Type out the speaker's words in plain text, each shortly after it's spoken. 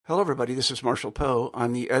Hello, everybody. This is Marshall Poe.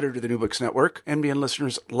 I'm the editor of the New Books Network. NBN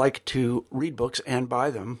listeners like to read books and buy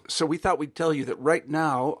them. So we thought we'd tell you that right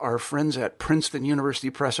now, our friends at Princeton University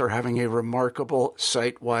Press are having a remarkable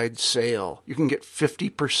site-wide sale. You can get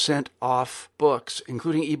 50% off books,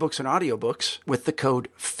 including ebooks and audiobooks, with the code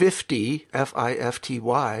 50,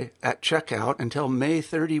 F-I-F-T-Y, at checkout until May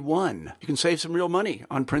 31. You can save some real money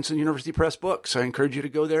on Princeton University Press books. I encourage you to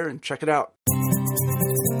go there and check it out.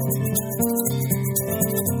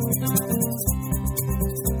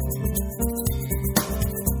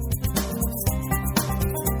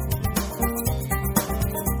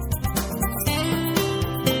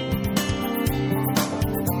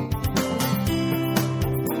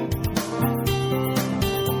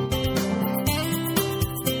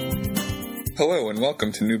 Hello and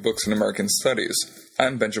welcome to New Books in American Studies.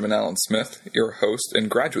 I'm Benjamin Allen Smith, your host and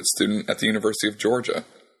graduate student at the University of Georgia.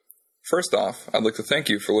 First off, I'd like to thank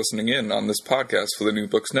you for listening in on this podcast for the New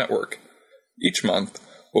Books Network. Each month,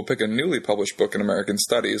 we'll pick a newly published book in American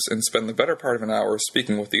Studies and spend the better part of an hour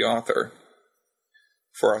speaking with the author.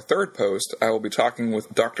 For our third post, I will be talking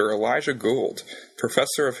with Dr. Elijah Gould,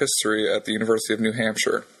 Professor of History at the University of New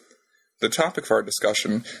Hampshire. The topic of our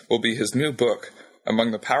discussion will be his new book,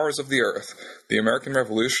 Among the Powers of the Earth, The American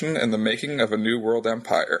Revolution and the Making of a New World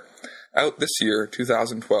Empire, out this year,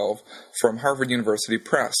 2012, from Harvard University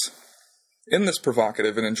Press. In this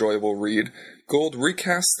provocative and enjoyable read, Gould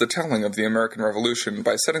recasts the telling of the American Revolution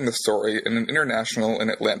by setting the story in an international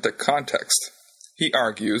and Atlantic context. He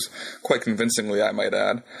argues, quite convincingly I might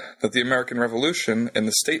add, that the American Revolution and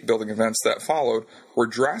the state-building events that followed were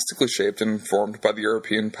drastically shaped and informed by the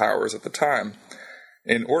European powers at the time.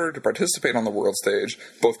 In order to participate on the world stage,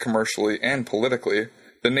 both commercially and politically,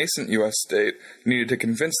 the nascent U.S. state needed to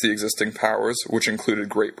convince the existing powers, which included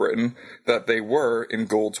Great Britain, that they were, in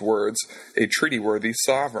Gould's words, a treaty-worthy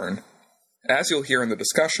sovereign. As you'll hear in the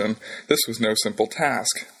discussion, this was no simple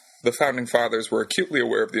task. The Founding Fathers were acutely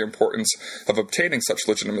aware of the importance of obtaining such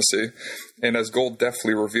legitimacy, and as Gould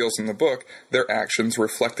deftly reveals in the book, their actions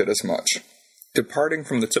reflected as much. Departing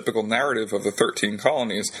from the typical narrative of the 13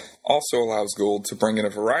 colonies also allows Gould to bring in a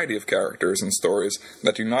variety of characters and stories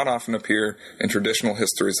that do not often appear in traditional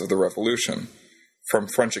histories of the Revolution. From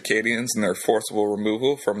French Acadians and their forcible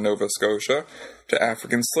removal from Nova Scotia to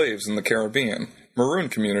African slaves in the Caribbean, maroon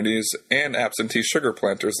communities, and absentee sugar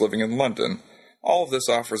planters living in London. All of this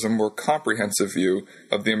offers a more comprehensive view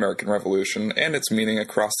of the American Revolution and its meaning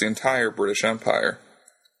across the entire British Empire.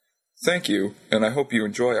 Thank you, and I hope you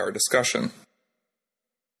enjoy our discussion.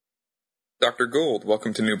 Dr. Gould,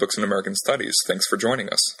 welcome to New Books in American Studies. Thanks for joining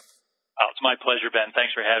us. Oh, it's my pleasure, Ben.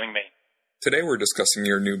 Thanks for having me. Today we're discussing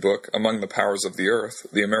your new book, Among the Powers of the Earth,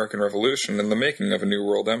 The American Revolution and the Making of a New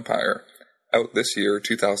World Empire, out this year,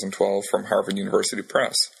 2012, from Harvard University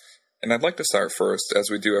Press. And I'd like to start first, as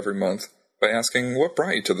we do every month, by asking what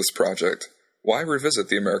brought you to this project? Why revisit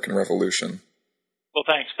the American Revolution? Well,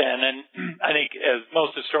 thanks, Ben. And I think, as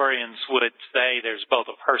most historians would say, there's both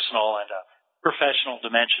a personal and a professional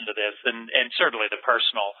dimension to this, and certainly the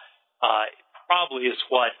personal probably is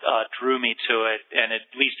what drew me to it, and at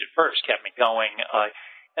least at first kept me going.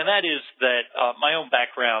 And that is that my own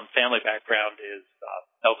background, family background, is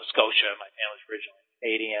Nova Scotia. My family's originally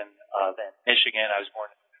Canadian, then Michigan. I was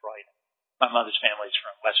born in Detroit. My mother's family is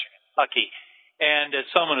from Western Kentucky. And as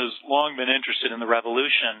someone who's long been interested in the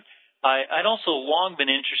Revolution, I'd also long been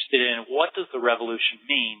interested in what does the Revolution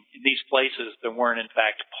mean in these places that weren't, in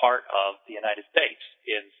fact, part of the United States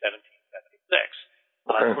in 1776.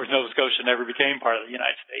 Of course, Nova Scotia never became part of the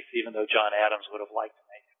United States, even though John Adams would have liked to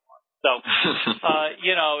make it one. So,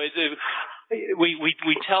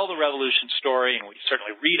 we tell the Revolution story, and we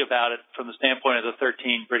certainly read about it from the standpoint of the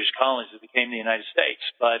 13 British colonies that became the United States.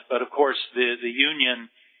 But of course, the Union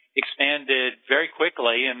expanded very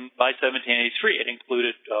quickly, and by 1783 it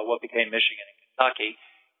included what became Michigan and Kentucky,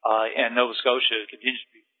 and Nova Scotia continues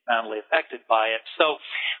to be profoundly affected by it. So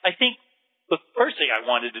I think the first thing I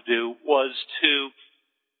wanted to do was to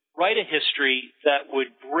write a history that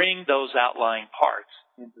would bring those outlying parts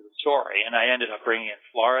into the story, and I ended up bringing in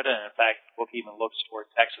Florida, and in fact the book even looks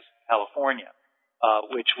toward Texas and California,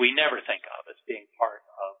 which we never think of as being part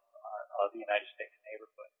of the United States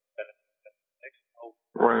neighborhood.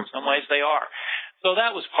 Right. In some ways they are. So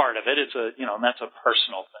that was part of it. It's and that's a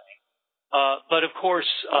personal thing. But of course,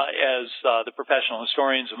 as the professional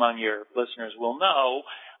historians among your listeners will know,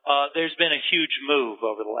 there's been a huge move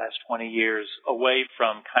over the last 20 years away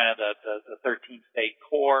from kind of the 13-state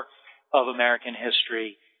core of American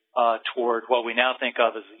history toward what we now think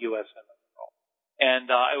of as the U.S. and the world. And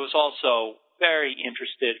I was also very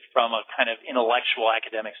interested from a kind of intellectual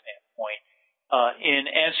academic standpoint in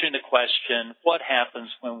answering the question, what happens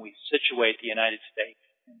when we situate the United States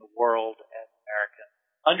in the world as Americans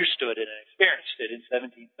understood it and experienced it in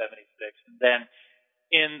 1776, and then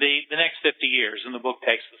in the next 50 years, and the book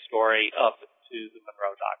takes the story up to the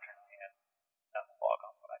Monroe Doctrine and log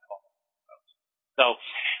on what I call Monroe. So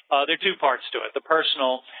there are two parts to it, the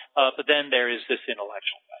personal, but then there is this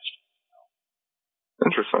intellectual question.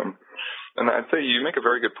 Interesting. And I'd say you make a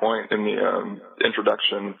very good point in the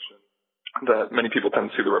introduction that many people tend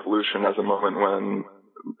to see the revolution as a moment when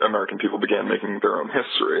American people began making their own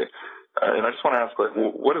history. And I just want to ask,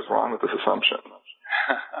 what is wrong with this assumption?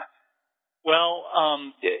 Well,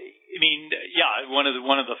 one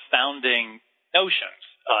of the founding notions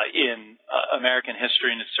in American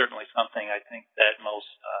history, and it's certainly something I think that most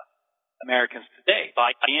Americans today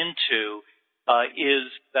buy into, is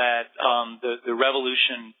that the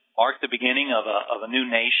revolution marked the beginning of a new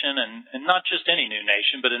nation, and not just any new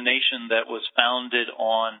nation, but a nation that was founded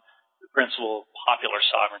on the principle of popular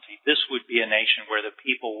sovereignty. This would be a nation where the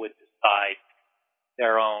people would decide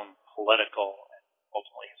their own political and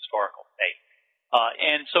ultimately historical fate.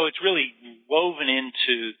 And so it's really woven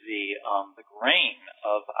into the grain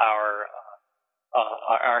of our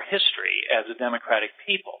history as a democratic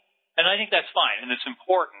people. And I think that's fine, and it's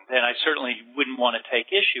important, and I certainly wouldn't want to take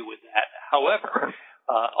issue with that. However,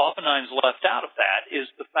 oftentimes left out of that is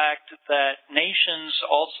the fact that nations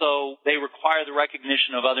also, they require the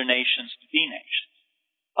recognition of other nations to be nations.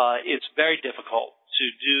 It's very difficult to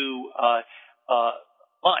do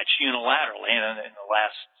much unilaterally, and in the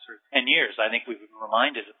last sort of 10 years, I think we've been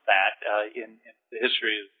reminded of that in the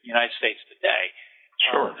history of the United States today.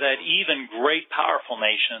 Sure. That even great, powerful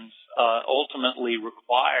nations ultimately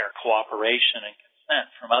require cooperation and consent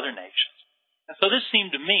from other nations. And so this seemed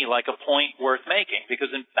to me like a point worth making, because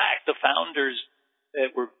in fact the founders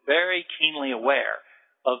were very keenly aware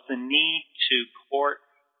of the need to court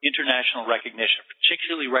international recognition,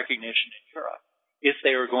 particularly recognition in Europe, if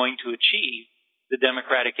they were going to achieve the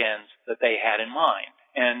democratic ends that they had in mind.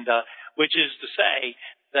 And which is to say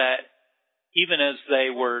that even as they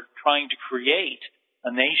were trying to create a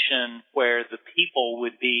nation where the people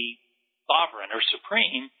would be sovereign or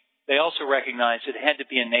supreme, they also recognized it had to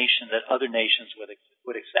be a nation that other nations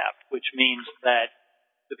would accept, which means that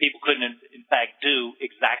the people couldn't, in fact, do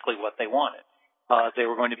exactly what they wanted. There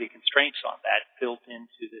were going to be constraints on that built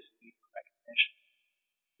into this need for recognition.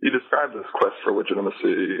 You described this quest for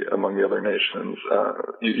legitimacy among the other nations.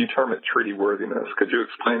 You term it treaty worthiness. Could you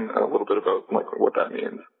explain a little bit about what that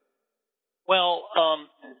means? Well,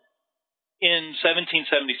 in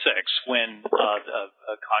 1776, when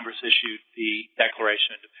Congress issued the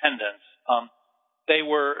Declaration of Independence,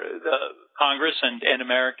 Congress and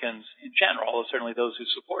Americans in general, certainly those who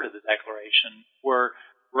supported the Declaration, were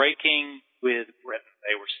breaking with Britain.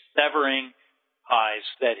 They were severing ties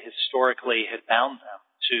that historically had bound them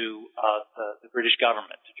to the British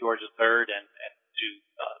government, to George III and to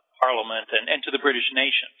Parliament and to the British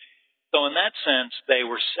nation. So in that sense, they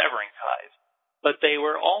were severing ties. But they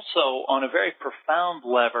were also, on a very profound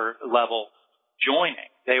level, joining.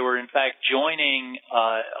 They were, in fact, joining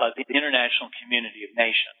the international community of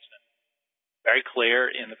nations. And very clear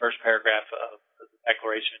in the first paragraph of the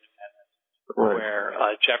Declaration of Independence, right, where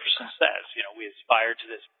Jefferson says, we aspire to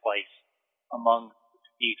this place to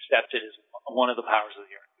be accepted as one of the powers of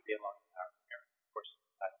the earth, to be among the powers of the earth. Of course,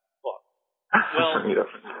 that's the book. Well,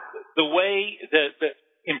 the way that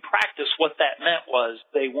in practice, what that meant was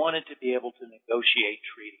they wanted to be able to negotiate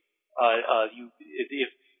treaties.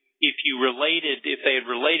 If they had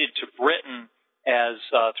related to Britain as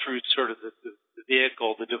through sort of the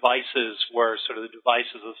vehicle, the devices were sort of the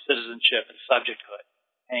devices of citizenship and subjecthood,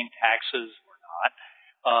 paying taxes or not,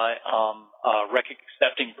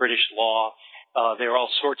 accepting British law. There are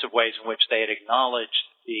all sorts of ways in which they had acknowledged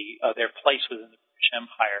their place within the British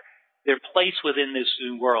Empire. Their place within this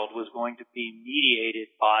new world was going to be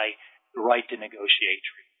mediated by the right to negotiate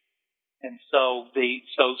treaties. And so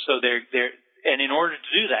and in order to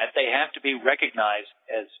do that, they have to be recognized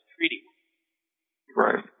as treaty.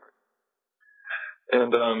 Right. And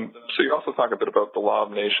so you also talk a bit about the law of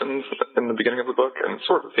nations in the beginning of the book, and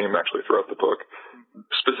sort of a theme actually throughout the book,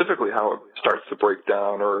 specifically how it starts to break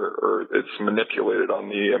down or it's manipulated on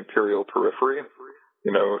the imperial periphery.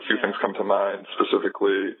 A few things come to mind,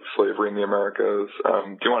 specifically slavery in the Americas.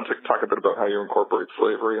 Do you want to talk a bit about how you incorporate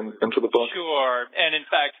slavery into the book? Sure. And in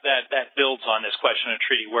fact, that builds on this question of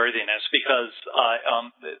treaty worthiness, because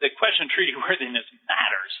the question of treaty worthiness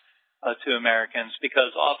matters to Americans,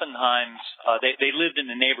 because oftentimes they lived in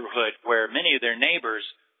a neighborhood where many of their neighbors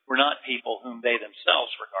were not people whom they themselves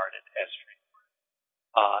regarded as treaty worthy.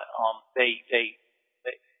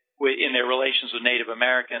 in their relations with Native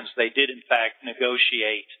Americans, they did in fact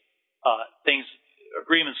negotiate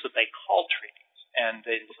agreements that they called treaties, and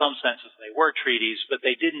in some senses they were treaties, but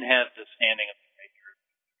they didn't have the standing of the great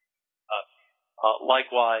European.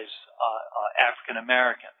 Likewise, African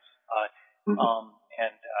Americans,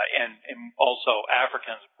 and also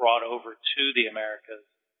Africans brought over to the Americas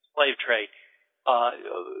slave trade,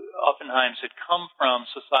 oftentimes had come from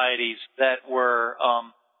societies that were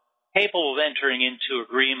capable of entering into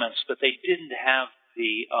agreements, but they didn't have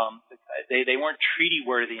they weren't treaty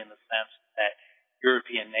worthy in the sense that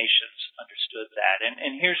European nations understood that.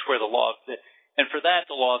 And here's where the law of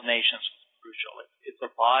nations was crucial. It's a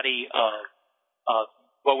body of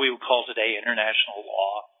what we would call today international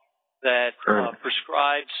law that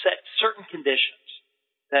set certain conditions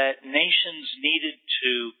that nations needed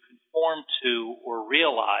to conform to or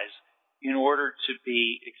realize in order to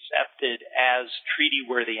be accepted as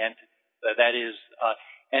treaty-worthy entities. That is,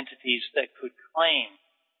 entities that could claim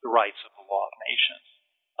the rights of the law of nations,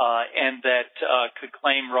 and that could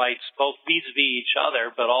claim rights both vis-a-vis each other,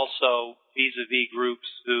 but also vis-a-vis groups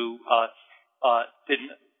who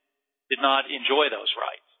did not enjoy those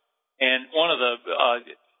rights. And one of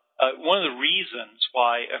the reasons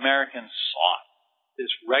why Americans sought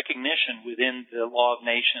this recognition within the law of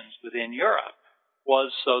nations within Europe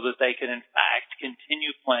was so that they could, in fact,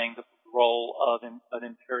 continue playing the role of an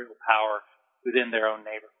imperial power within their own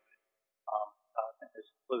neighborhood. And this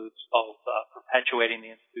includes both perpetuating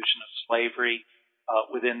the institution of slavery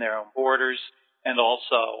within their own borders, and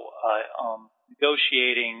also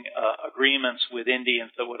negotiating agreements with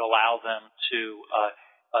Indians that would allow them to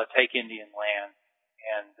take Indian land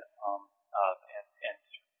and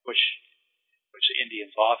push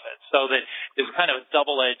Indians off it. So that there's kind of a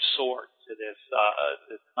double-edged sword to this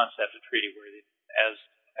concept of treaty worthiness as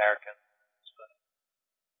Americans.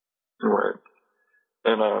 Right.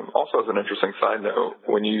 And also as an interesting side note,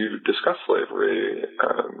 when you discuss slavery,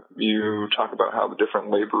 you talk about how the different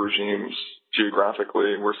labor regimes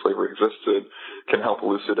geographically where slavery existed can help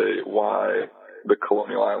elucidate why the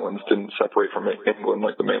colonial islands didn't separate from England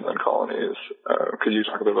like the mainland colonies. Could you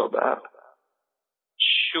talk a bit about that?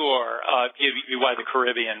 Sure. Why the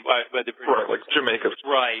Caribbean? Why the British? Right, like Jamaica.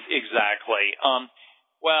 Right, exactly.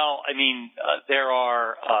 Well, I mean, there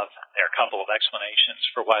are a couple of explanations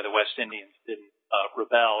for why the West Indians didn't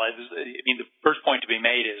rebel. I mean, the first point to be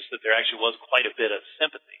made is that there actually was quite a bit of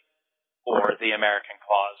sympathy for the American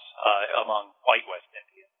cause among white West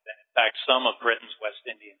Indians. And in fact, some of Britain's West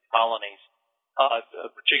Indian colonies,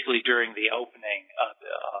 particularly during the opening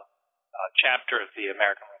chapter of the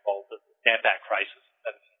American Revolt, the Stamp Act crisis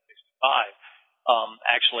of 1765,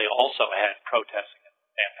 actually also had protests against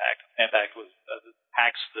the Stamp Act. The Stamp Act was the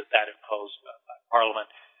tax that imposed by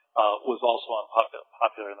Parliament was also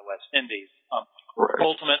unpopular in the West Indies.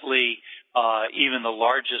 Ultimately, even the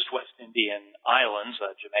largest West Indian islands,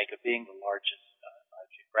 Jamaica being the largest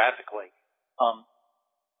geographically,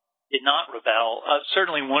 did not rebel.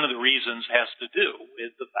 Certainly one of the reasons has to do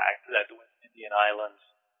with the fact that the West Indian islands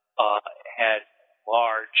had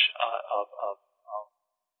large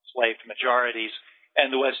enslaved majorities,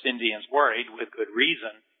 and the West Indians worried, with good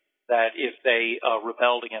reason, that if they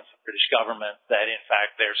rebelled against the British government, that in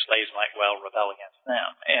fact their slaves might well rebel against them.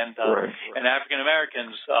 And African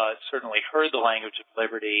Americans certainly heard the language of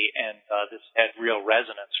liberty, and this had real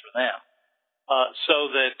resonance for them.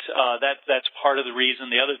 So that's part of the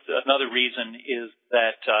reason. Another reason is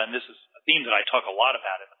that, and this is a theme that I talk a lot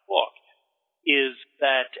about in the book, is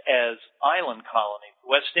that as island colonies, the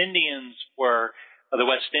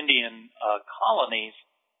West Indian colonies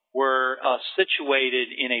were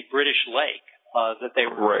situated in a British lake that they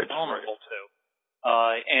were vulnerable to,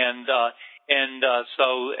 and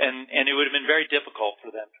it would have been very difficult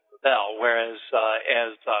for them to rebel. Whereas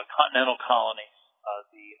as continental colonies,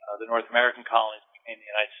 the North American colonies between the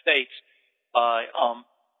United States,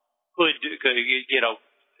 could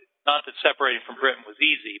not that separating from Britain was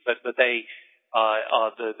easy, but they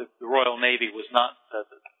the Royal Navy was not the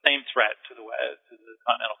same threat to the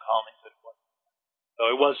continental colonies that it was. So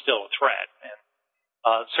it was still a threat, and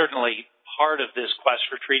certainly part of this quest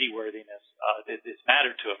for treaty worthiness this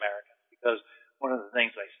mattered to Americans, because one of the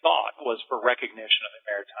things they sought was for recognition of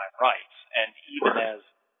their maritime rights. And even as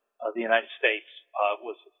the United States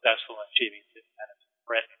was successful in achieving its independence from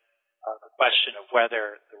Britain, the question of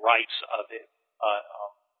whether the rights of the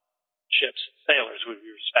ships and sailors would be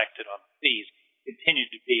respected on the seas continued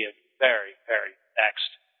to be a very, very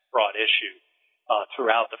vexed, broad issue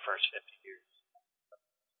throughout the first 50 years.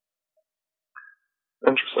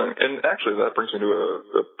 Interesting. And actually, that brings me to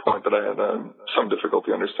a point that I had some difficulty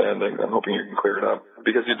understanding. I'm hoping you can clear it up.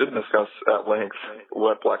 Because you did discuss at length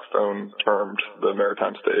what Blackstone termed the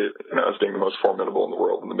maritime state, as being the most formidable in the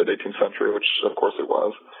world in the mid-18th century, which of course it was.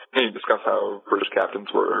 And you discussed how British captains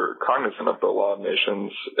were cognizant of the law of nations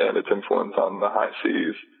and its influence on the high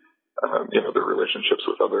seas, their relationships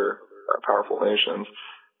with other powerful nations.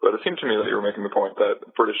 But it seemed to me that you were making the point that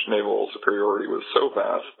British naval superiority was so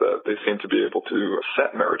vast that they seemed to be able to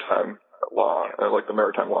set maritime law, like the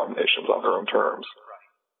maritime law of nations, on their own terms.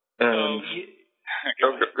 And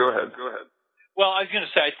go ahead. Well, I was going to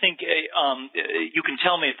say, I think you can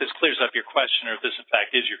tell me if this clears up your question or if this, in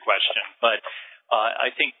fact, is your question. But I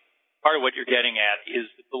think part of what you're getting at is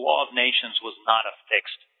that the law of nations was not a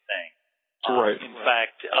fixed thing. Right. In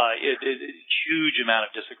fact, it is a huge amount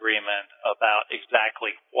of disagreement about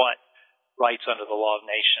exactly what rights under the law of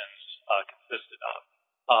nations consisted of.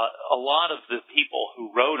 A lot of the people who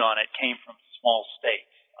wrote on it came from small states,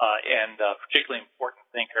 and a particularly important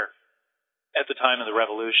thinker at the time of the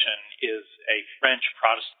Revolution is a French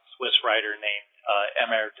Protestant Swiss writer named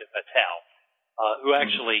Aimé de Vattel, who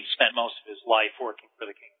actually spent most of his life working for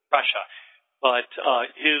the King of Prussia. But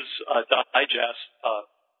his digest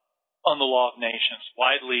on the law of nations,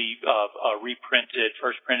 widely reprinted,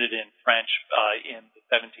 first printed in French in the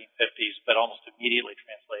 1750s, but almost immediately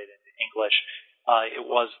translated into English. It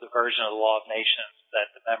was the version of the law of nations that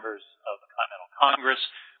the members of the Continental Congress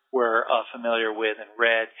were familiar with and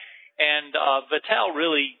read. And Vattel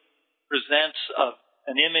really presents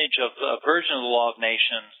an image of a version of the law of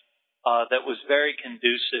nations that was very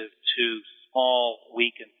conducive to small,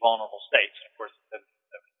 weak, and vulnerable states. And of course,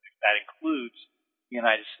 that includes the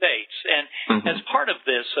United States. And as part of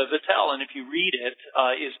this, Vattel, and if you read it,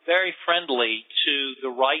 is very friendly to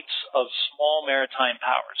the rights of small maritime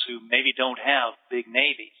powers who maybe don't have big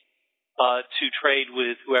navies to trade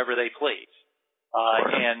with whoever they please.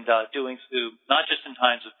 And doing so not just in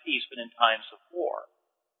times of peace, but in times of war.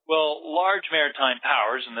 Well, large maritime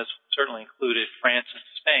powers, and this certainly included France and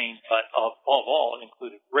Spain, but above all, it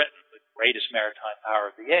included Britain, the greatest maritime power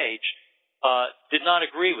of the age, did not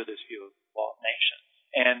agree with this view of the law of nations.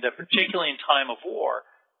 And particularly in time of war,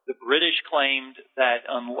 the British claimed that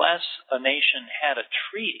unless a nation had a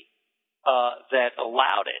treaty that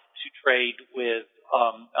allowed it to trade with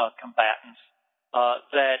combatants,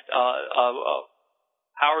 that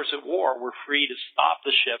powers at war were free to stop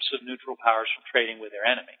the ships of neutral powers from trading with their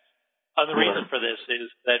enemies. And the reason for this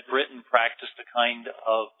is that Britain practiced a kind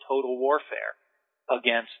of total warfare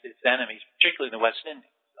against its enemies, particularly in the West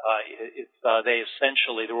Indies. They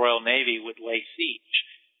essentially, the Royal Navy would lay siege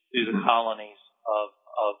to the colonies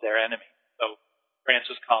of their enemies. So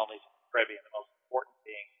France's colonies in the Caribbean, the most important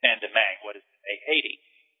being Saint-Domingue, what is today Haiti.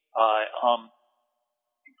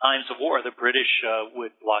 In times of war, the British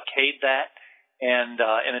would blockade that and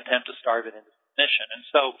attempt to starve it into submission. And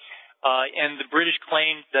so, and the British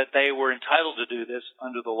claimed that they were entitled to do this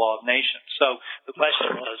under the law of nations. So the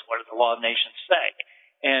question was, what did the law of nations say?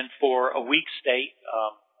 And for a weak state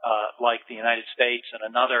like the United States, and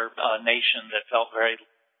another nation that felt very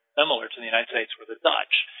similar to the United States were the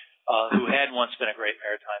Dutch, who had once been a great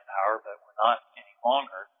maritime power, but were not any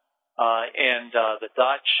longer. And the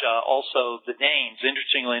Dutch, also the Danes.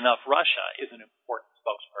 Interestingly enough, Russia is an important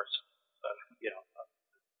spokesperson,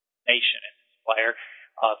 nation and its player.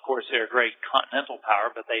 Of course, they're a great continental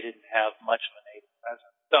power, but they didn't have much of a naval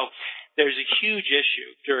presence. So there's a huge issue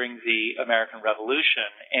during the American Revolution,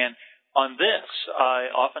 and on this,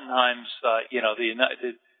 oftentimes,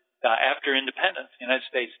 after independence, the United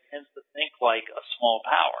States tends to think like a small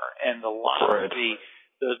power, and a lot of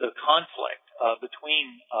the conflict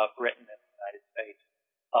between Britain and the United States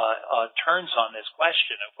turns on this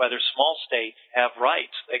question of whether small states have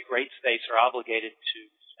rights that great states are obligated to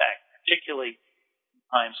respect, particularly in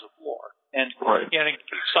times of war. And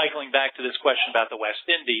cycling back to this question about the West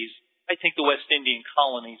Indies, I think the West Indian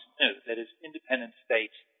colonies knew that as independent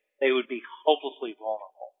states, they would be hopelessly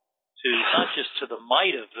vulnerable to not just to the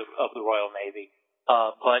might of the Royal Navy,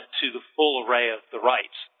 but to the full array of the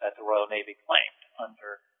rights that the Royal Navy claimed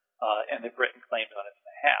under, and that Britain claimed on its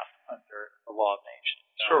behalf under the law of nations.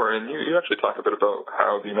 Sure, and you actually talk a bit about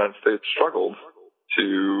how the United States struggled to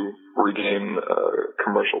regain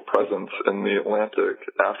commercial presence in the Atlantic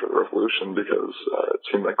after the Revolution because it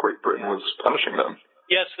seemed like Great Britain was punishing them.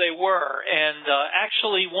 Yes, they were. And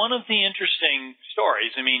actually, one of the interesting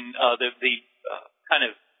stories, the kind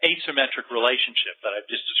of asymmetric relationship that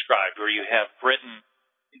I've just described, where you have Britain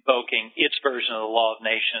invoking its version of the law of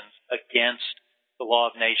nations against the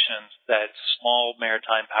law of nations that small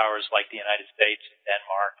maritime powers like the United States and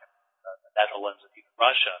Denmark and the Netherlands and even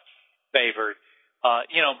Russia favored,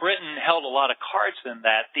 Britain held a lot of cards in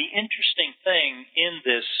that. The interesting thing in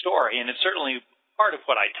this story, and it's certainly part of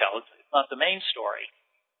what I tell, it's not the main story,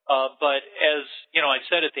 but as I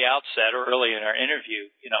said at the outset or early in our interview,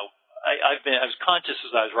 I was conscious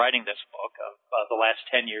as I was writing this book of the last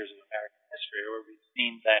 10 years of American history, where we've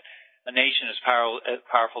seen that a nation as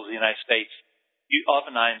powerful as the United States,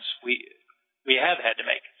 oftentimes we have had to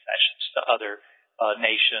make concessions to other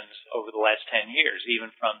nations over the last 10 years, even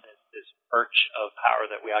from this perch of power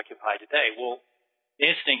that we occupy today. Well, the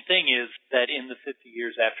interesting thing is that in the 50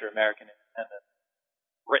 years after American independence,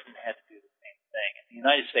 Britain had to do the same thing, and the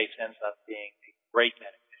United States ends up being a great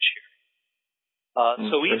beneficiary.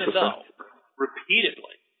 So even though,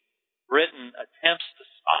 repeatedly, Britain attempts to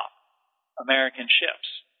stop American ships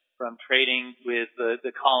from trading with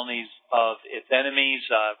the colonies of its enemies,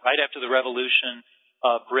 right after the Revolution,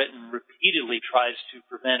 Britain repeatedly tries to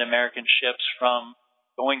prevent American ships from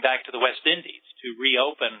going back to the West Indies to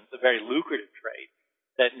reopen the very lucrative trade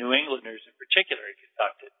that New Englanders in particular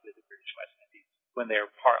conducted with the British West Indies when they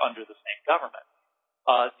were under the same government.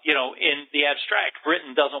 In the abstract,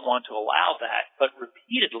 Britain doesn't want to allow that, but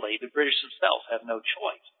repeatedly the British themselves have no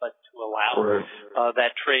choice but to allow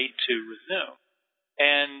that trade to resume.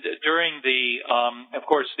 And during of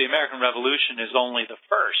course, the American Revolution is only the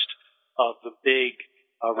first of the big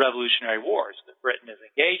revolutionary wars that Britain is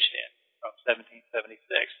engaged in from 1776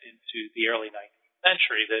 into the early 19th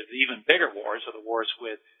century. The even bigger wars are the wars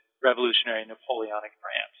with revolutionary Napoleonic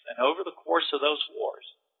France. And over the course of those wars,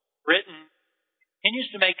 Britain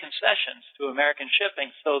continues to make concessions to American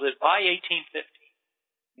shipping so that by 1850,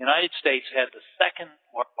 the United States had the second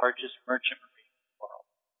largest merchant marine in the world.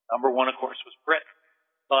 Number one, of course, was Britain.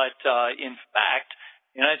 But in fact,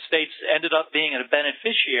 the United States ended up being a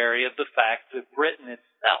beneficiary of the fact that Britain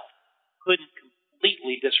itself couldn't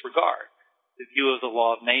completely disregard the view of the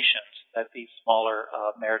law of nations that these smaller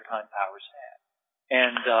maritime powers had.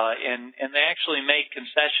 And they actually make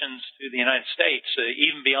concessions to the United States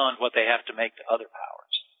even beyond what they have to make to other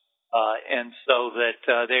powers. And so that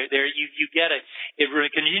you get it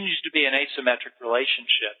continues to be an asymmetric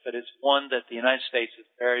relationship, but it's one that the United States is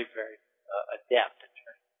very, very adept at turning.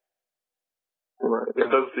 Right. And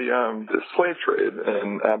does the slave trade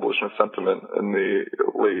and abolitionist sentiment in the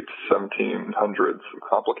late 1700s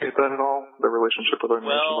complicate that at all, the relationship with our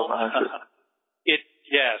nations?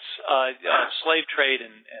 Yes. Slave trade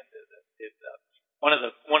and one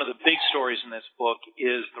of the big stories in this book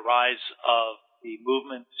is the rise of the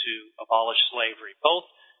movement to abolish slavery, both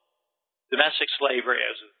domestic slavery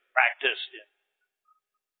as it was practiced in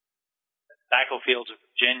the tobacco fields of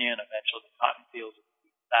Virginia and eventually the cotton fields of the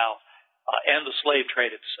South, and the slave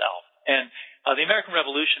trade itself. And the American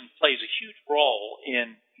Revolution plays a huge role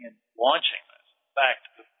in launching this. In fact,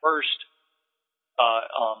 the first,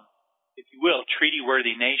 if you will,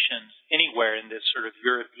 treaty-worthy nations anywhere in this sort of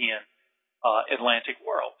European Atlantic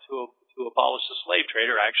world to abolish the slave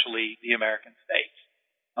trade are actually the American states.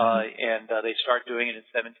 And they start doing it in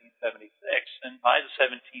 1776. And by the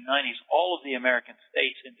 1790s, all of the American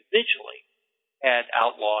states individually had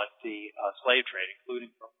outlawed the slave trade,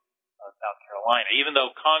 including from South Carolina, even though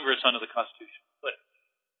Congress under the Constitution couldn't.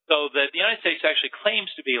 So that the United States actually claims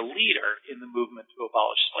to be a leader in the movement to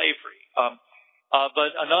abolish slavery.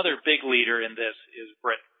 But another big leader in this is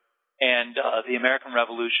Britain. And the American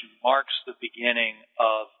Revolution marks the beginning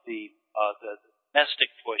of the domestic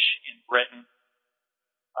push in Britain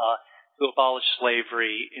to abolish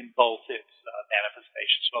slavery in both its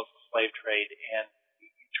manifestations, both the slave trade and the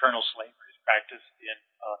internal slavery practiced in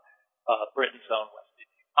Britain's own West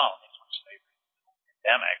Indian colonies, where slavery was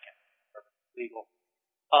endemic and legal.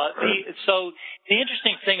 So the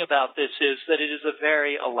interesting thing about this is that it is a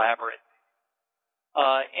very elaborate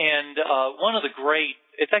and one of the great,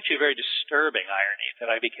 it's actually a very disturbing irony that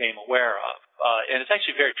I became aware of, and it's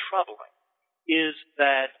actually very troubling, is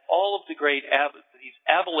that all of the great these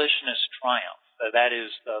abolitionist triumphs, that is,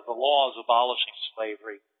 the laws abolishing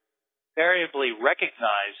slavery, invariably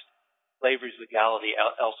recognized slavery's legality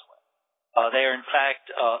elsewhere. They are, in fact,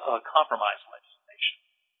 a compromise legislation.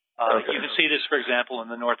 You can see this, for example, in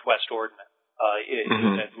the Northwest Ordinance,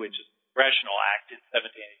 which is a Congressional Act in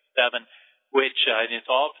 1787, which, and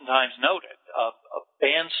it's oftentimes noted,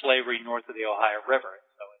 banned slavery north of the Ohio River.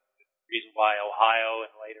 So it's the reason why Ohio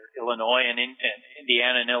and later Illinois and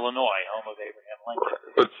Indiana and Illinois, home of Abraham Lincoln.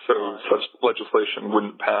 Right. But so such legislation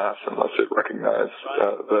wouldn't pass unless it recognized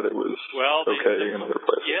that it was okay in other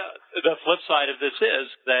places. Yeah. The flip side of this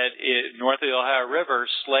is that north of the Ohio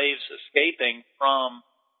River, slaves escaping from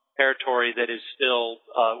territory that is still,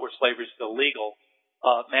 where slavery is still legal,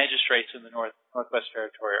 magistrates in the Northwest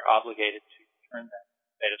Territory are obligated to return them to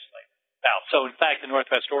the state of slavery. South. So, in fact, the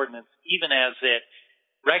Northwest Ordinance, even as it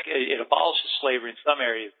abolishes slavery in some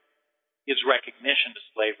areas, gives recognition to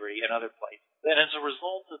slavery in other places. And as a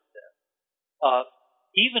result of this,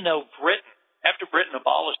 even though after Britain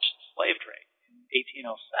abolished the slave trade in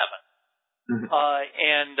 1807,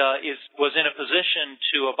 was in a position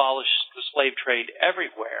to abolish the slave trade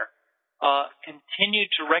everywhere,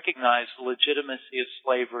 continued to recognize the legitimacy of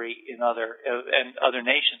slavery in other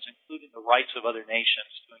nations, including the rights of other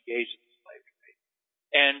nations to engage in the slave trade.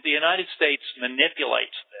 And the United States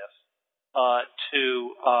manipulates this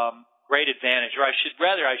to great advantage, or I should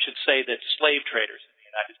say that slave traders in the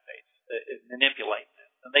United States manipulate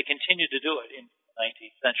this, and they continue to do it into the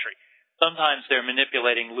 19th century. Sometimes they're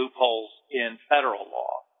manipulating loopholes in federal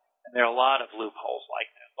law, and there are a lot of loopholes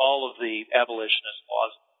like this. All of the abolitionist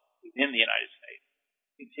laws within the United States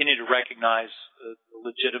continue to recognize the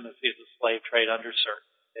legitimacy of the slave trade under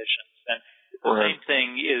certain conditions. And the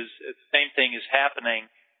same thing is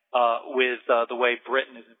happening with the way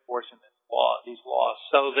Britain is enforcing these laws.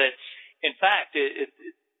 So that, in fact,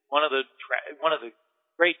 one of the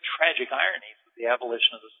great tragic ironies of the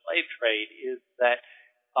abolition of the slave trade is that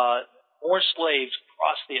more slaves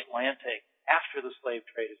cross the Atlantic after the slave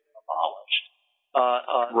trade has been abolished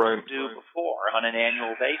than do before on an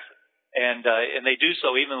annual basis. And they do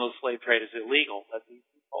so even though the slave trade is illegal, but these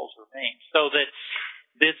loopholes remain. So that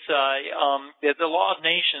the law of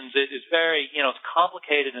nations is very, it's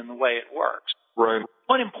complicated in the way it works. Right.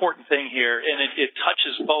 One important thing here, and it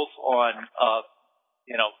touches both on,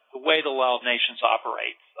 the way the law of nations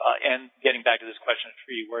operates, and getting back to this question of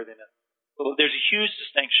treaty worthiness. Well, there's a huge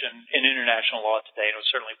distinction in international law today, and it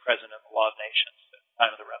was certainly present in the law of nations at the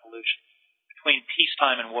time of the Revolution, between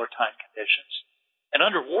peacetime and wartime conditions. And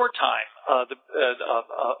under wartime,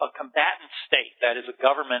 a combatant state, that is a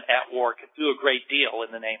government at war, can do a great deal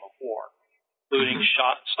in the name of war, including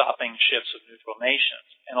stopping ships of neutral nations.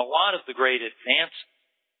 And a lot of the great advances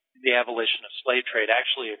in the abolition of slave trade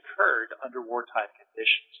actually occurred under wartime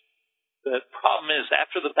conditions. The problem is,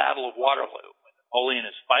 after the Battle of Waterloo, when Napoleon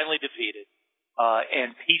is finally defeated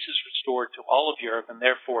and peace is restored to all of Europe and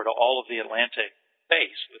therefore to all of the Atlantic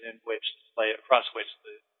space across which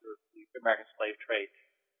the American slave trade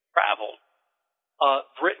traveled,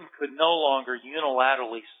 Britain could no longer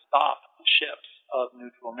unilaterally stop the ships of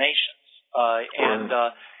neutral nations.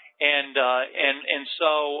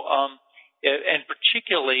 And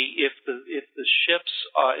particularly if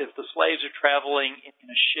the slaves are traveling in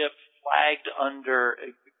a ship flagged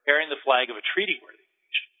carrying the flag of a treaty-worthy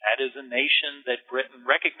nation, that is a nation that Britain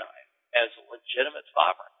recognized as a legitimate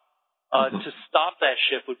sovereign, to stop that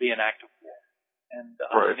ship would be an act of war. And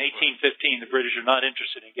in 1815, the British are not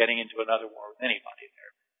interested in getting into another war with anybody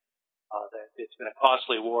there. It's been a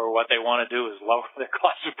costly war. What they want to do is lower the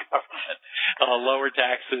cost of government, lower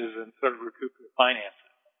taxes, and sort of recoup their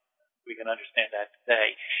finances. We can understand that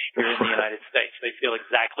today here in the United States. They feel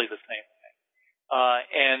exactly the same way.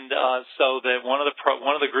 So that one of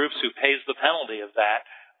the groups who pays the penalty of that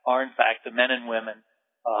are, in fact, the men and women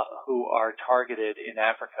who are targeted in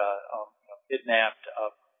Africa, kidnapped,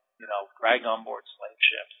 dragged on board slave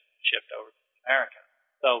ships, shipped over to America.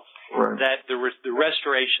 So that the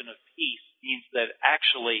restoration of peace means that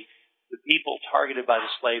actually the people targeted by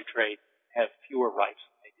the slave trade have fewer rights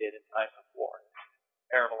than they did in times of war.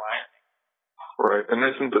 Terrible irony. Right, and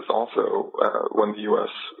isn't this also when the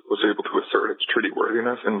U.S. was able to assert its treaty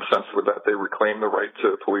worthiness in the sense that they reclaimed the right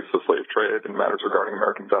to police the slave trade in matters regarding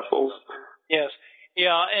American vessels? Yes.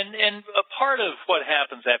 Yeah, and a part of what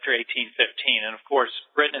happens after 1815, and of course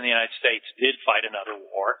Britain and the United States did fight another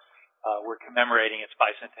war. We're commemorating its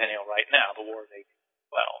bicentennial right now, the War of 1812.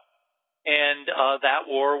 And that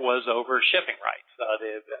war was over shipping rights.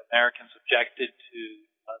 The Americans objected to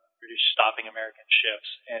the British stopping American ships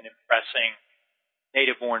and impressing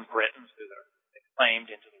native-born Britons who they claimed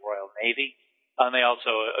into the Royal Navy. They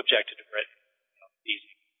also objected to Britain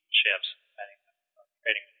seizing ships and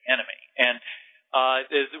trading with the enemy. And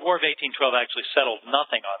the War of 1812 actually settled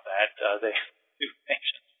nothing on that. The two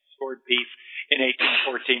nations scored peace in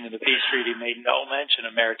 1814, and the peace treaty made no mention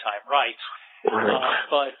of maritime rights. In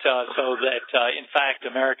fact,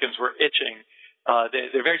 Americans were itching.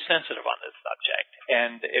 They're very sensitive on this subject.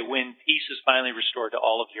 And when peace is finally restored to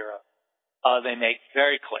all of Europe, they make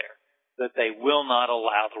very clear that they will not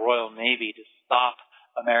allow the Royal Navy to stop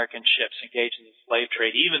American ships engaged in the slave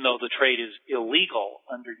trade, even though the trade is illegal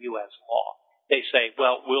under U.S. law. They say,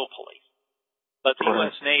 well, we'll police. But the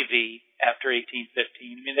U.S. Navy, after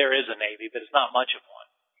 1815, there is a Navy, but it's not much of one.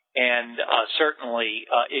 And certainly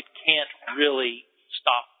it can't really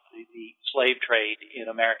stop the slave trade in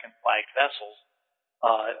American-flagged vessels.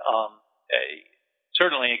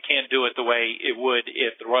 certainly it can't do it the way it would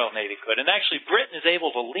if the Royal Navy could. And actually, Britain is able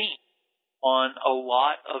to lean on a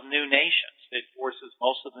lot of new nations. It forces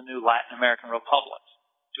most of the new Latin American republics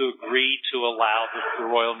to agree to allow the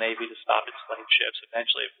Royal Navy to stop its slave ships.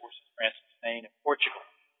 Eventually, it forces France and Spain and Portugal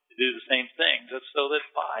to do the same thing. So that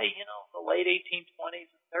by, the late 1820s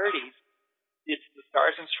and 30s, it's the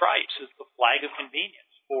Stars and Stripes is the flag of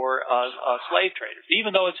convenience for slave traders,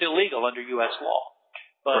 even though it's illegal under U.S. law.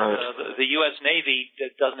 But the U.S. Navy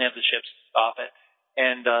doesn't have the ships to stop it,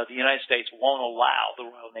 and the United States won't allow the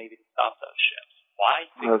Royal Navy to stop those ships. Why?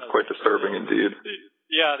 That's quite disturbing indeed.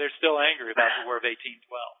 Yeah, they're still angry about the War of 1812.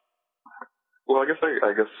 Well,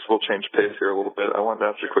 I guess we'll change pace here a little bit. I wanted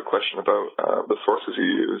to ask you a quick question about the sources you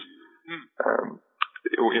used.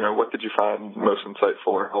 What did you find most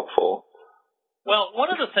insightful or helpful? Well,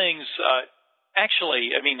 one of the things,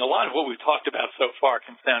 actually, a lot of what we've talked about so far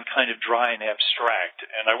can sound kind of dry and abstract,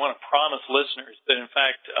 and I want to promise listeners that, in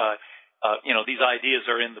fact, these ideas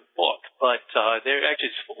are in the book, but they're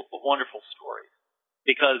actually full of wonderful stories.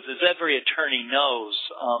 Because as every attorney knows,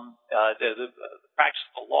 the practice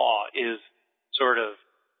of the law is sort of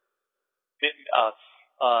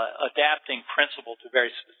adapting principle to very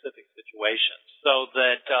specific situations. So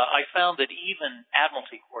that I found that even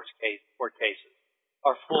Admiralty court cases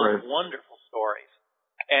are full of wonderful stories.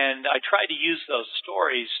 And I try to use those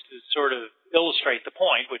stories to sort of illustrate the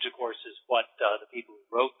point, which of course is what the people who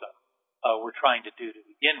wrote them were trying to do to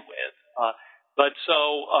begin with.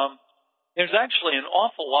 There's actually an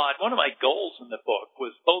awful lot. One of my goals in the book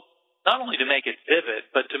was both not only to make it vivid,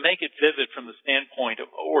 but to make it vivid from the standpoint of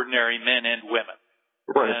ordinary men and women.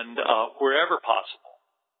 Right. And wherever possible,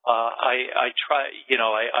 I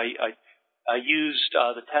used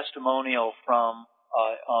the testimonial from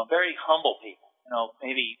very humble people.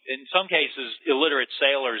 Maybe in some cases illiterate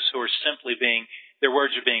sailors who are simply their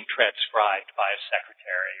words are being transcribed by a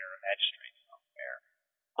secretary or a magistrate somewhere,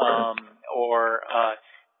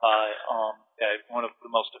 one of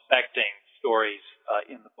the most affecting stories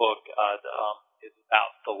in the book is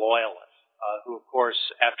about the Loyalists, who, of course,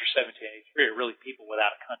 after 1783 are really people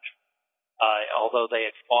without a country. Although they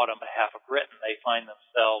had fought on behalf of Britain, they find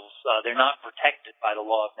themselves, they're not protected by the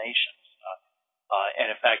law of nations.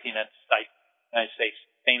 And in fact, the United States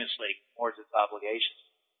famously ignores its obligations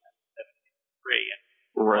in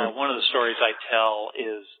 1783. And one of the stories I tell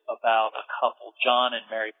is about a couple, John and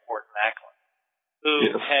Mary Port Macklin,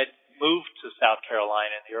 who had moved to South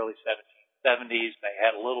Carolina in the early 1770s. They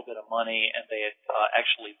had a little bit of money, and they had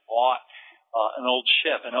actually bought an old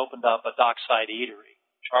ship and opened up a dockside eatery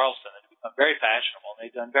in Charleston. It had become very fashionable, and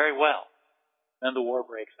they'd done very well. Then the war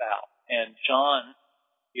breaks out, and John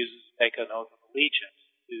refuses to take an oath of allegiance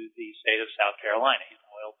to the state of South Carolina. He's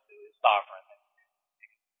loyal to his sovereign and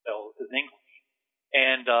still is English.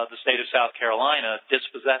 And the state of South Carolina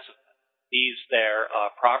dispossesses them. He's their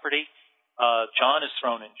property. John is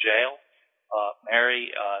thrown in jail. Mary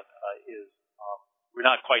we're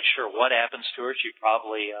not quite sure what happens to her. She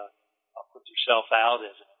probably puts herself out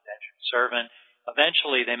as an indentured servant.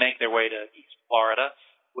 Eventually, they make their way to East Florida,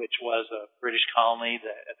 which was a British colony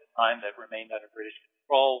at the time that remained under British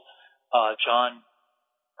control. John,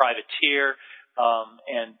 privateer,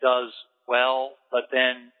 and does well, but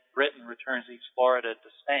then Britain returns East Florida to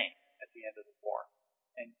Spain at the end of the war.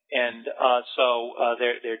 So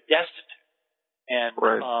they're destitute. And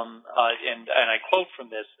I quote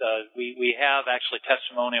from this, we have actually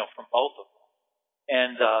testimonial from both of them.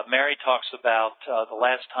 And Mary talks about the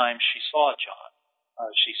last time she saw John.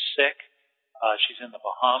 She's sick. She's in the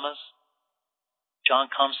Bahamas.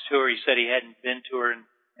 John comes to her. He said he hadn't been to her in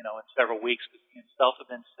several weeks because he himself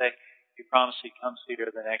had been sick. He promised he'd come see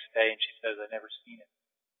her the next day, and she says, I've never seen him.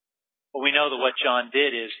 Well, we know that what John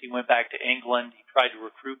did is he went back to England. He tried to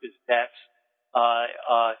recoup his debts.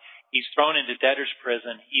 He's thrown into debtor's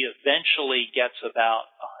prison. He eventually gets about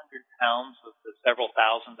 100 pounds of the several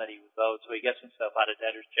thousand that he was owed, so he gets himself out of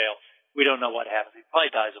debtor's jail. We don't know what happens. He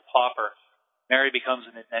probably dies a pauper. Mary becomes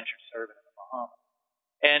an indentured servant in the Bahamas.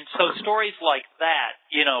 And so stories like that,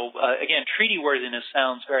 again, treaty worthiness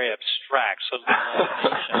sounds very abstract,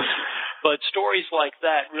 but stories like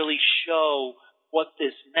that really show what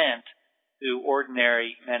this meant to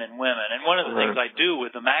ordinary men and women. And one of the things I do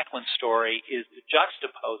with the Macklin story is to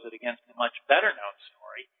juxtapose it against a much better-known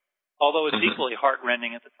story, although it's equally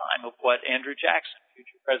heartrending at the time, of what Andrew Jackson,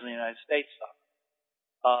 future President of the United States,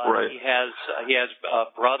 suffered. He has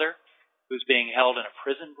a brother who's being held in a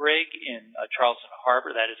prison brig in Charleston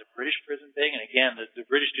Harbor. That is a British prison brig. And again, the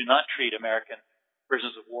British do not treat American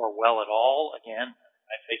prisoners of war well at all. Again, the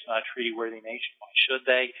United States is not a treaty-worthy nation. Why should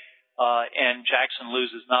they? And Jackson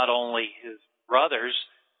loses not only his brothers,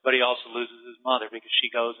 but he also loses his mother because she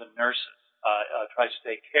goes and nurses, tries to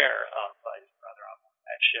take care of his brother on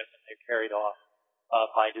that ship, and they're carried off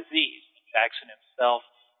by disease. Jackson himself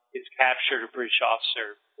is captured. A British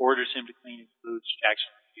officer orders him to clean his boots.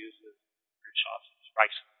 Jackson refuses. The British officer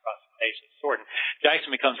strikes him across the face with a sword. And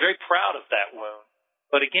Jackson becomes very proud of that wound.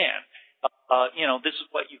 But again, this is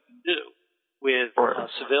what you can do with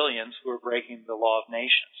civilians who are breaking the law of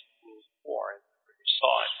nations, rules of war, as the British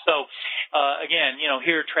saw it. So, again,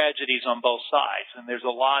 here are tragedies on both sides, and there's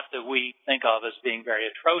a lot that we think of as being very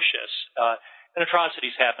atrocious. And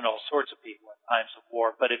atrocities happen to all sorts of people in times of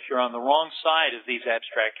war, but if you're on the wrong side of these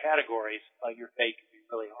abstract categories, your fate can be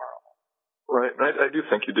really horrible. Right. I do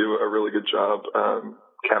think you do a really good job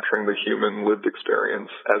capturing the human lived experience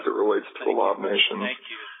as it relates to the law of nations. Thank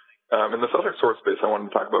you. In this other source space I wanted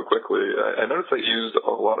to talk about quickly, I noticed that you used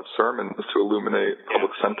a lot of sermons to illuminate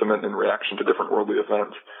public sentiment in reaction to different worldly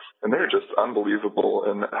events, and they're just unbelievable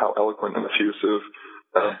in how eloquent and effusive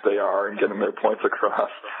they are in getting their points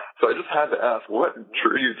across. So I just had to ask, what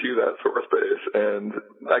drew you to that source base? And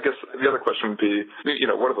I guess the other question would be,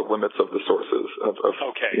 what are the limits of the sources of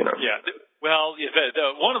Okay. Yeah. Well,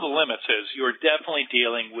 one of the limits is you're definitely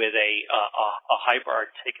dealing with a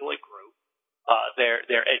hyper-articulate group.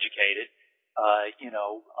 They're educated.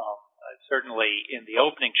 Certainly in the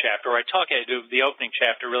opening chapter, the opening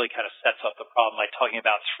chapter really kind of sets up the problem by talking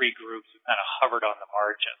about three groups who kind of hovered on the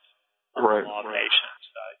margins of the law of nations.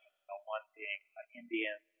 One being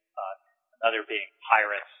Indian, another being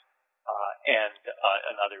pirates, and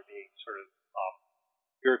another being sort of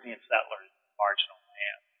European settlers in marginal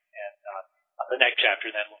land. And the next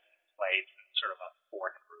chapter then looks at slaves and sort of a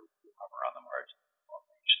fourth group who hover on the margins of the law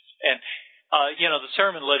of nations. And the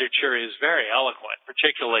sermon literature is very eloquent,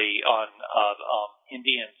 particularly on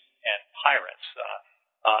Indians and pirates.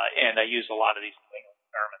 And I use a lot of these New England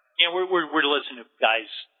sermons. We're listening to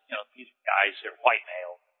guys. These guys, they're white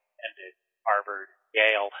males, attended Harvard,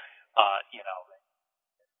 Yale, they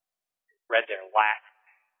read their Latin.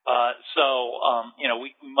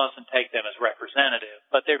 We mustn't take them as representative,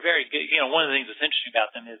 but they're very good. One of the things that's interesting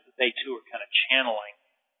about them is that they too are kind of channeling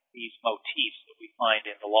these motifs that we find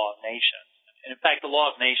in the Law of Nations. And in fact, the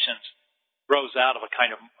Law of Nations grows out of a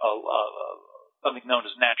kind of something known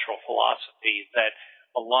as natural philosophy that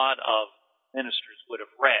a lot of ministers would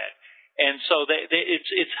have read. And so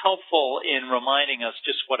it's helpful in reminding us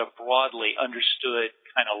just what a broadly understood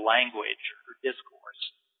kind of language or discourse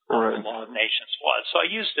the Law of Nations was. So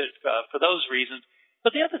I used it for those reasons.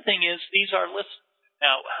 But the other thing is, these are listens.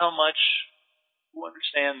 Now, how much who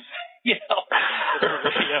understands,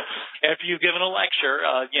 after you've given a lecture,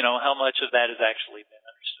 how much of that has actually been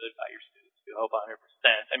understood by your students? We hope 100%.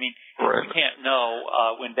 I mean, you can't know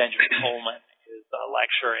when Benjamin Coleman is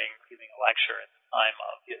giving a lecture at the time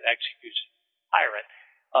of the execution of the pirate,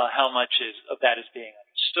 how much of that is being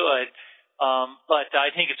understood. But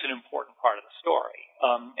I think it's an important part of the story.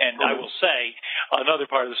 And I will say another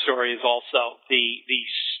part of the story is also the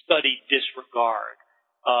studied disregard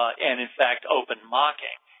and, in fact, open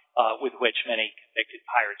mocking with which many convicted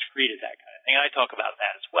pirates greeted that kind of thing. And I talk about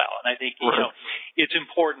that as well. And I think, it's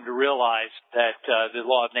important to realize that the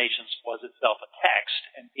Law of Nations was itself a text,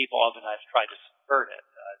 and people oftentimes try to subvert it.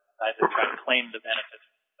 Either try to claim the benefits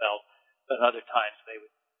for themselves, but other times they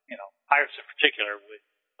would, pirates in particular would,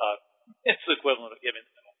 it's the equivalent of giving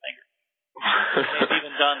the middle finger. They've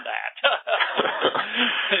even done that.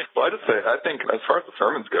 Well, I think as far as the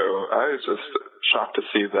sermons go, I was just shocked to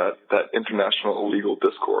see that international legal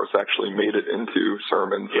discourse actually made it into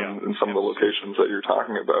sermons in some of the locations that you're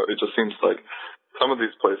talking about. It just seems like some of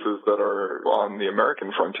these places that are on the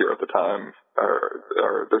American frontier at the time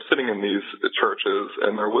they're sitting in these churches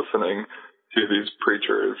and they're listening to these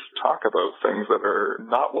preachers talk about things that are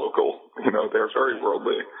not local. They're very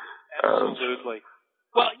worldly. Absolutely.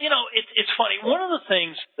 Well, it's funny. One of the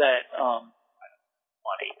things that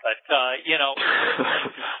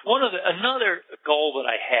another goal that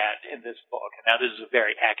I had in this book, and now this is a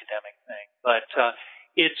very academic thing, but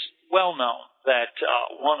it's well known that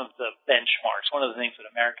one of the benchmarks, one of the things that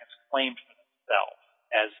Americans claimed for themselves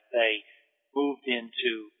as they moved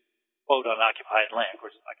into, quote, unoccupied land, of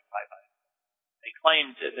course it's occupied by them. They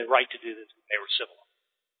claimed the right to do this because they were civilized.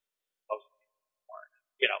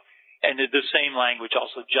 And the same language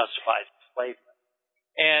also justifies enslavement.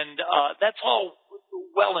 And that's all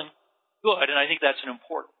well and good, and I think that's an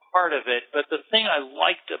important part of it. But the thing I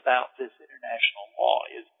liked about this international law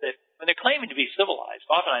is that when they're claiming to be civilized,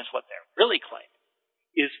 oftentimes what they're really claiming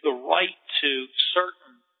is the right to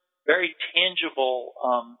certain very tangible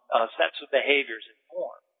sets of behaviors and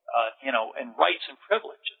norms, and rights and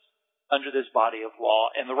privileges under this body of law,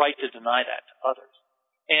 and the right to deny that to others.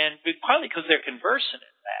 and partly because they're conversant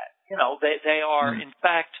in that. They are, in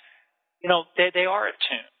fact, they are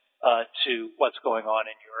attuned to what's going on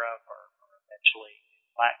in Europe or eventually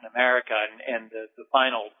Latin America, and the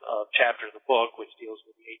final chapter of the book, which deals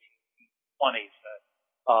with the 1820s,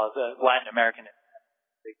 the Latin American is a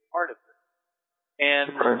big part of it,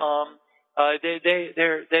 and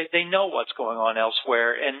they know what's going on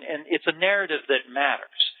elsewhere, and it's a narrative that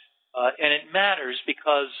matters, and it matters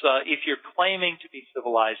because if you're claiming to be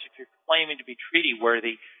civilized, if you're claiming to be treaty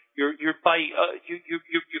worthy, you're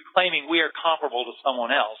claiming we are comparable to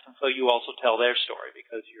someone else, and so you also tell their story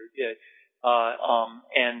because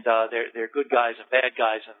they're good guys and bad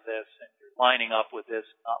guys in this, and you're lining up with this,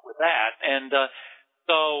 not with that, and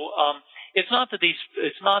so it's not that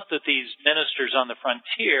these ministers on the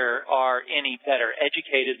frontier are any better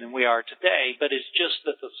educated than we are today, but it's just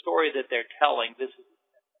that the story that they're telling, this is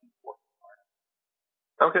an important part.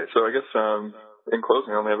 Okay, so I guess in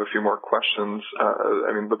closing, I only have a few more questions.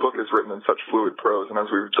 The book is written in such fluid prose, and as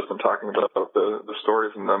we've just been talking about, the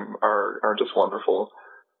stories in them are just wonderful.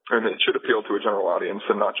 And it should appeal to a general audience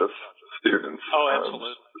and not just students. Oh,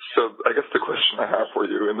 absolutely. So I guess the question I have for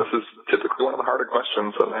you, and this is typically one of the harder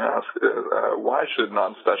questions that I ask, is why should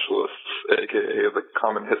non-specialists, a.k.a. the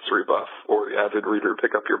common history buff or the avid reader,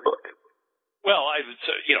 pick up your book? Well, I would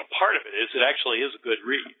say, part of it is it actually is a good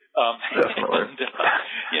read. Definitely. And,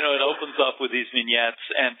 it opens up with these vignettes,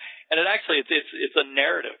 and it actually, it's a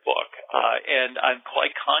narrative book. And I was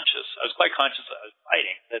quite conscious as I was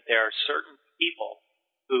writing that there are certain people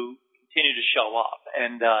who continue to show up.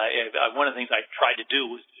 And one of the things I tried to do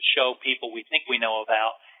was to show people we think we know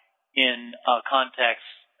about in contexts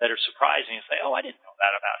that are surprising and say, oh, I didn't know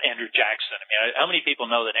that about Andrew Jackson. How many people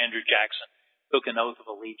know that Andrew Jackson took an oath of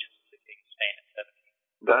allegiance to the King of Spain in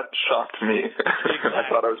 17? That shocked me. Exactly. I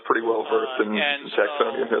thought I was pretty well versed in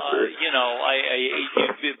Jacksonian history.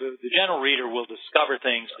 The general reader will discover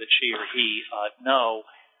things that she or he know.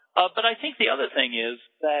 But I think the other thing is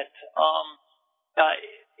that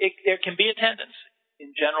there can be a tendency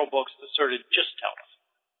in general books to sort of just tell us.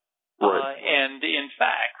 Right. And in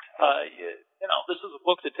fact, this is a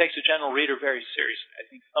book that takes a general reader very seriously. I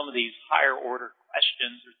think some of these higher order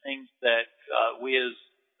questions are things that we as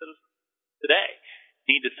citizens today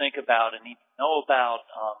need to think about and need to know about.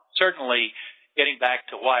 Certainly, getting back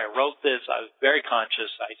to why I wrote this, I was very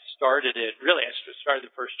conscious. I started the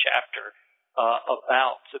first chapter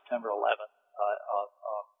about September 11th of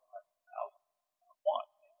 2001,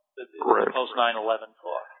 the post 9/11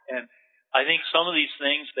 book, and I think some of these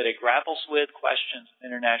things that it grapples with, questions of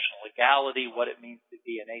international legality, what it means to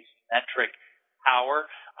be an asymmetric power,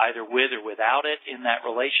 either with or without it in that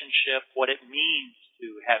relationship, what it means to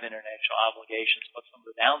have international obligations, what some of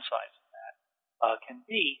the downsides of that can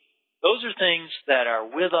be. Those are things that are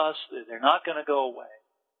with us. They're not going to go away.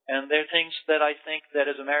 And they're things that I think that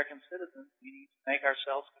as American citizens, we need to make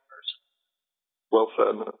ourselves conversant. Well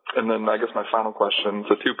said. And then I guess my final question,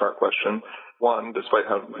 it's a two-part question. One, despite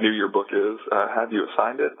how new your book is, have you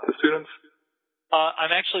assigned it to students?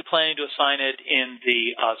 I'm actually planning to assign it in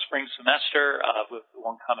the spring semester with the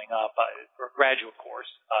one coming up for a graduate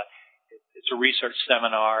course. It's a research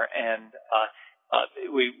seminar, and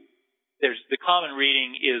the common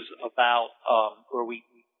reading is about where we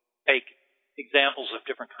take examples of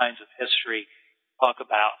different kinds of history, talk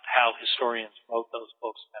about how historians wrote those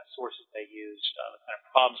books, the kind of sources they used, the kind of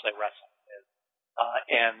problems they wrestled with.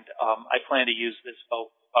 And I plan to use this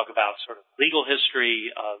both to talk about sort of legal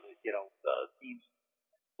history, themes,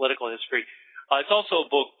 political history. It's also a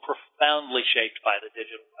book profoundly shaped by the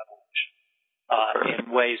digital revolution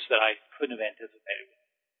in ways that I couldn't have anticipated. We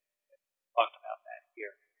talked about that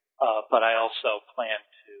here. But I also plan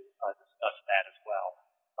to discuss that as well,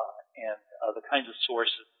 and the kinds of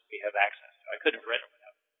sources we have access to. I couldn't have written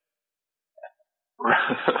without them.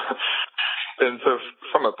 And so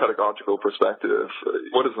from a pedagogical perspective,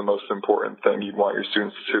 what is the most important thing you'd want your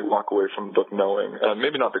students to walk away from the book knowing?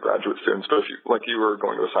 Maybe not the graduate students, but if you were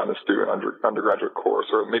going to assign a student undergraduate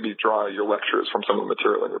course, or maybe draw your lectures from some of the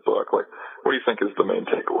material in your book, what do you think is the main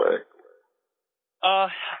takeaway?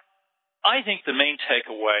 I think the main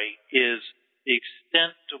takeaway is the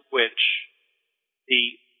extent to which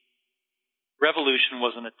the revolution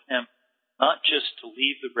was an attempt not just to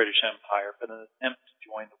leave the British Empire, but an attempt to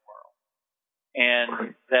join the world.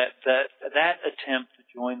 And that attempt to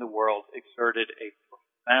join the world exerted a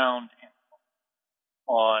profound influence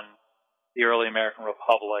on the early American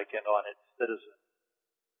Republic and on its citizens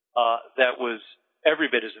that was every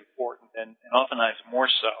bit as important and oftentimes more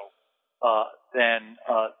so than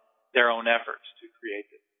their own efforts to create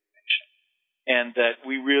this nation. And that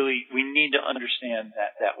we need to understand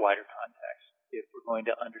that wider context. if we're going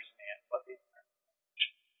to understand what these are.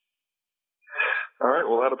 All right,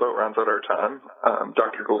 well, that about rounds out our time.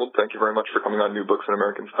 Dr. Gould, thank you very much for coming on New Books in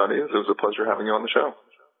American Studies. It was a pleasure having you on the show.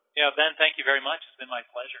 Yeah, Ben, thank you very much. It's been my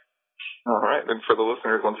pleasure. All right, and for the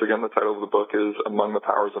listeners, once again, the title of the book is Among the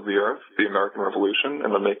Powers of the Earth, The American Revolution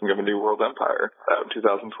and the Making of a New World Empire, out in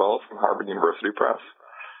 2012 from Harvard University Press.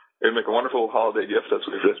 It would make a wonderful holiday gift, as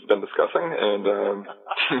we've just been discussing, and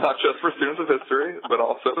not just for students of history, but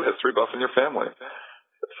also the history buff in your family.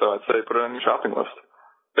 So I'd say put it on your shopping list.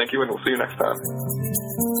 Thank you, and we'll see you next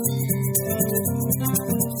time.